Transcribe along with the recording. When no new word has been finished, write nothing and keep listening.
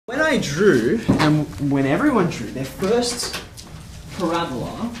I drew, and when everyone drew their first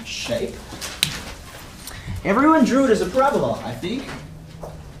parabola shape, everyone drew it as a parabola, I think.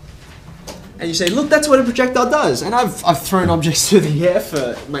 And you say, look, that's what a projectile does. And I've thrown objects through the air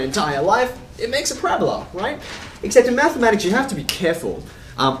for my entire life. It makes a parabola, right? Except in mathematics, you have to be careful.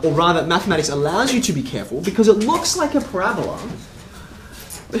 Or rather, mathematics allows you to be careful because it looks like a parabola.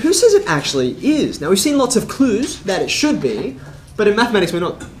 But who says it actually is? Now, we've seen lots of clues that it should be, but in mathematics, we're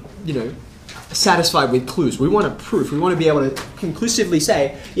not, satisfied with clues. We want a proof. We want to be able to conclusively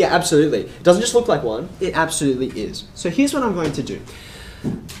say, yeah, absolutely. It doesn't just look like one, it absolutely is. So here's what I'm going to do.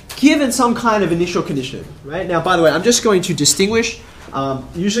 Given some kind of initial condition, right? Now, by the way, I'm just going to distinguish.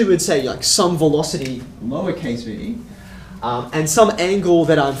 Usually we'd say like some velocity, lowercase v, and some angle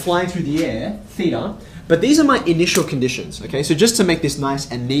that I'm flying through the air, theta. But these are my initial conditions, okay? So just to make this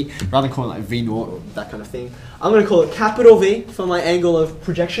nice and neat, rather than calling it like V naught or that kind of thing, I'm going to call it capital V for my angle of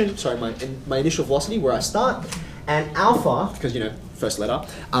projection, sorry, my initial velocity where I start, and alpha, because, first letter,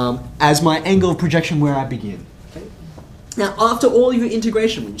 as my angle of projection where I begin. Okay? Now, after all your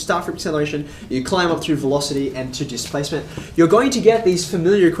integration, when you start from acceleration, you climb up through velocity and to displacement, you're going to get these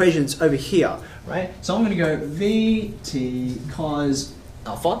familiar equations over here, right? So I'm going to go Vt cos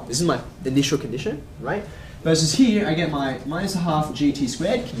alpha, this is my initial condition, right? Versus here, I get my minus a half gt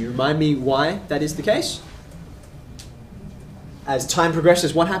squared. Can you remind me why that is the case? As time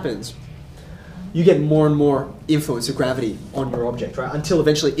progresses, what happens? You get more and more influence of gravity on your object, right? Until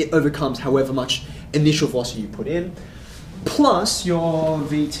eventually it overcomes however much initial velocity you put in, plus your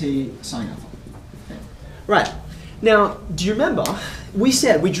Vt sine alpha. Okay. Right. Now, do you remember, we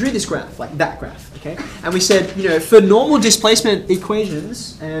drew this graph, like that graph, okay? And we said, for normal displacement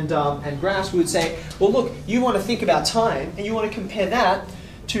equations and graphs, we would say, well, look, you want to think about time, and you want to compare that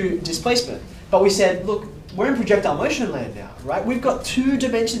to displacement. But we said, look, we're in projectile motion land now, right? We've got 2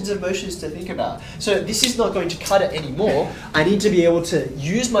 dimensions of motions to think about. So this is not going to cut it anymore. I need to be able to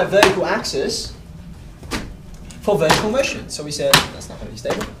use my vertical axis for vertical motion. So we said, that's not going to be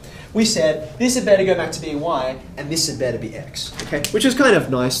stable. We said, this had better go back to being y, and this had better be x, okay? Which is kind of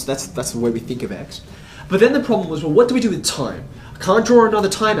nice, that's the way we think of x. But then the problem was, well, what do we do with time? I can't draw another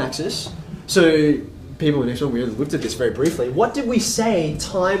time axis, so people in next one, we looked at this very briefly. What did we say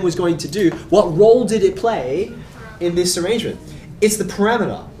time was going to do? What role did it play in this arrangement? It's the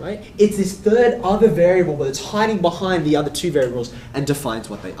parameter, right? It's this third other variable that's hiding behind the other 2 variables and defines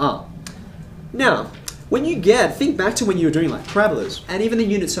what they are. Now, when you think back to when you were doing like parabolas and even the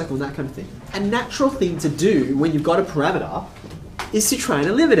unit circle and that kind of thing. A natural thing to do when you've got a parameter is to try and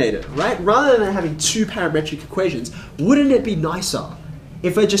eliminate it, right? Rather than having 2 parametric equations, wouldn't it be nicer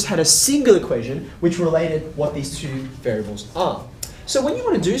if I just had a single equation which related what these 2 variables are? So when you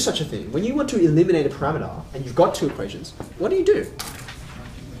want to do such a thing, when you want to eliminate a parameter and you've got 2 equations, what do you do?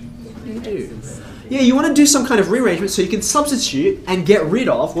 What do you do? Yeah, you want to do some kind of rearrangement so you can substitute and get rid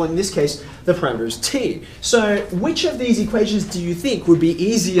of, well, in this case, the parameter is t. So which of these equations do you think would be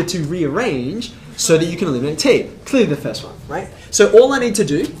easier to rearrange so that you can eliminate t? Clearly the first one, right? So all I need to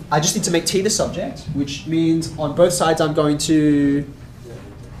do, I just need to make t the subject, which means on both sides I'm going to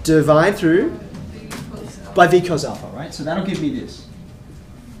divide through by v cos alpha, right? So that'll give me this.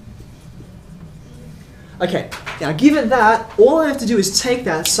 Okay, now given that, all I have to do is take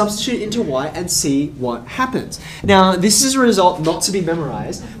that, substitute it into y, and see what happens. Now, this is a result not to be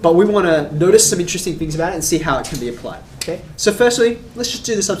memorized, but we want to notice some interesting things about it and see how it can be applied. Okay, so firstly, let's just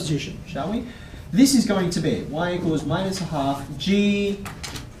do the substitution, shall we? This is going to be y equals minus a half g,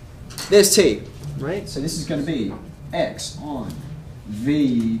 there's t, right? So this is going to be x on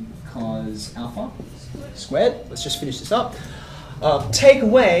v cos alpha squared. Let's just finish this up. Take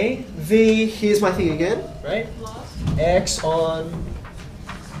away v, here's my thing again, right? X on,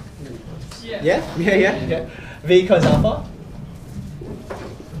 yeah. V cos alpha.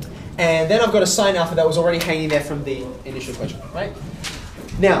 And then I've got a sine alpha that was already hanging there from the initial equation, right?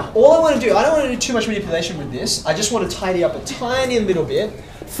 Now, all I want to do, I don't want to do too much manipulation with this. I just want to tidy up a tiny little bit.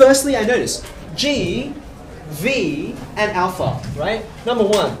 Firstly, I notice G, V, and alpha, right? Number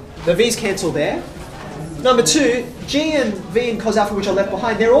 1, the V's cancel there. Number 2, G and V and cos alpha, which are left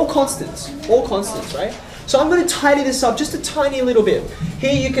behind, they're all constants, right? So I'm going to tidy this up just a tiny little bit.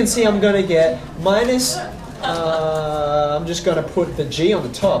 Here you can see I'm going to get minus, I'm just going to put the G on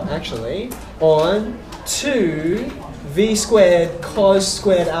the top, actually, on 2 V squared cos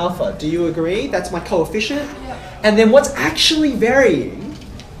squared alpha. Do you agree? That's my coefficient. Yeah. And then what's actually varying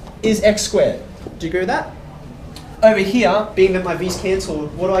is x squared. Do you agree with that? Over here, being that my V's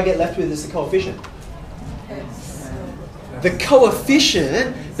cancelled, what do I get left with as the coefficient? The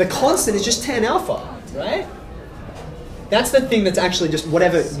coefficient, the constant is just tan alpha, right? That's the thing that's actually just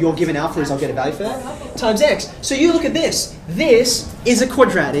whatever your given alpha is, I'll get a value for that, times x. So you look at this. This is a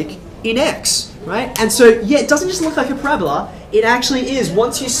quadratic in x, right? And so, yeah, it doesn't just look like a parabola. It actually is.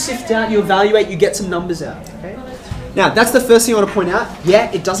 Once you sift out, you evaluate, you get some numbers out, okay? Now, that's the first thing I want to point out.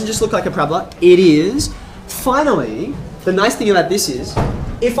 Yeah, it doesn't just look like a parabola. It is. Finally, the nice thing about this is,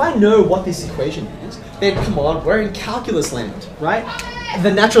 if I know what this equation is, then come on, we're in calculus land, right?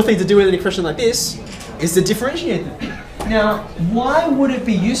 The natural thing to do with an expression like this is to differentiate them. Now, why would it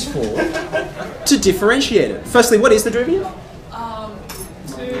be useful to differentiate it? Firstly, what is the derivative?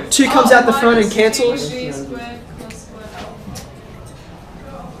 2 comes out the front and cancels.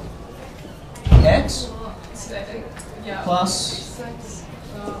 X plus...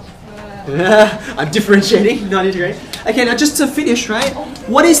 I'm differentiating, not integrating. Okay, now just to finish, right?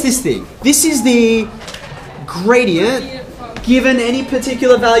 What is this thing? This is the gradient given any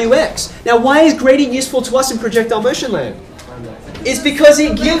particular value x. Now, why is gradient useful to us in projectile motion land? It's because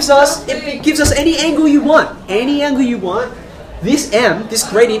it gives us any angle you want. Any angle you want. This m, this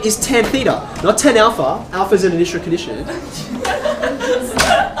gradient, is tan theta, not tan alpha. Alpha is an initial condition.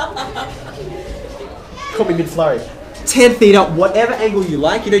 Caught me mid-flurry. Tan theta, whatever angle you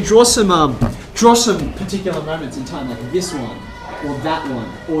like. You know, draw some particular moments in time, like this one, or that one,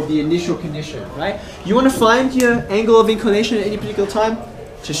 or the initial condition, right? You want to find your angle of inclination at any particular time?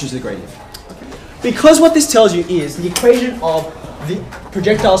 Just use the gradient. Okay. Because what this tells you is the equation of the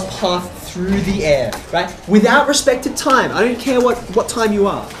projectile's path through the air, right? Without respect to time. I don't care what time you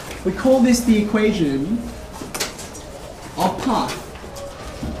are. We call this the equation of path,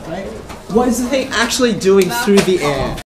 right? What is the thing actually doing through the air?